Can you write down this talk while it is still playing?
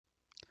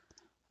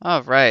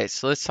All right,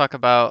 so let's talk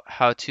about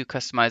how to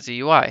customize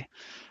the UI.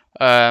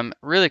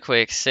 Really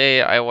quick,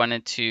 say I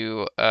wanted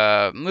to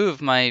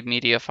move my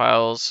media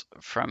files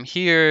from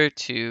here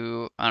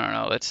to, I don't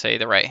know, let's say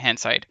the right-hand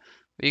side.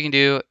 What you can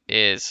do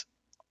is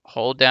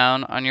hold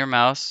down on your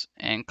mouse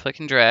and click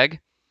and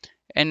drag,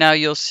 and now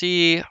you'll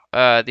see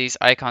these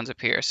icons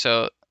appear.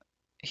 So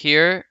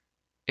here,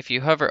 if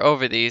you hover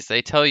over these,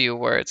 they tell you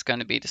where it's going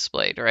to be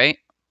displayed, right?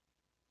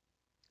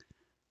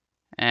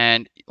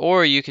 And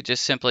or you could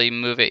just simply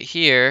move it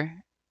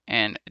here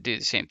and do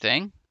the same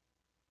thing.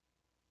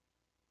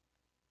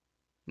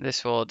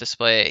 This will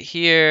display it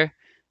here,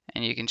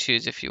 and you can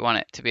choose if you want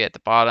it to be at the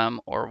bottom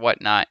or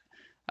whatnot.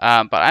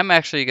 But I'm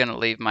actually going to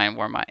leave mine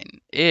where mine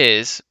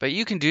is, but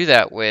you can do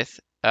that with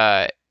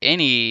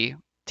any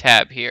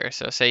tab here.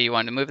 So say you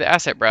want to move the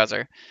asset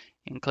browser,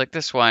 you can click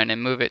this one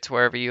and move it to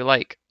wherever you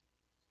like.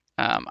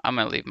 I'm going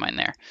to leave mine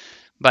there.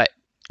 But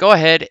go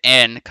ahead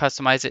and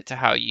customize it to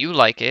how you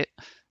like it,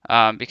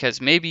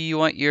 because maybe you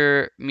want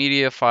your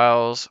media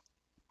files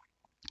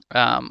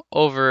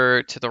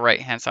over to the right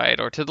hand side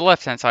or to the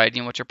left hand side.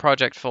 You want your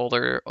project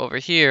folder over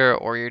here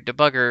or your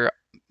debugger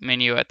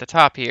menu at the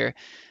top here.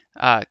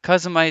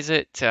 Customize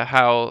it to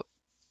how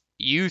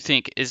you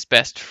think is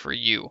best for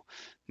you,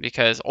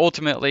 because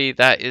ultimately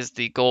that is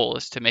the goal,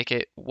 is to make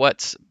it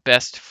what's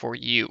best for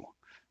you.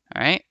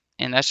 All right,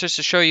 and that's just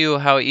to show you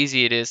how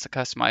easy it is to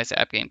customize the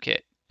AppGameKit.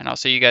 And I'll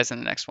see you guys in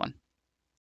the next one.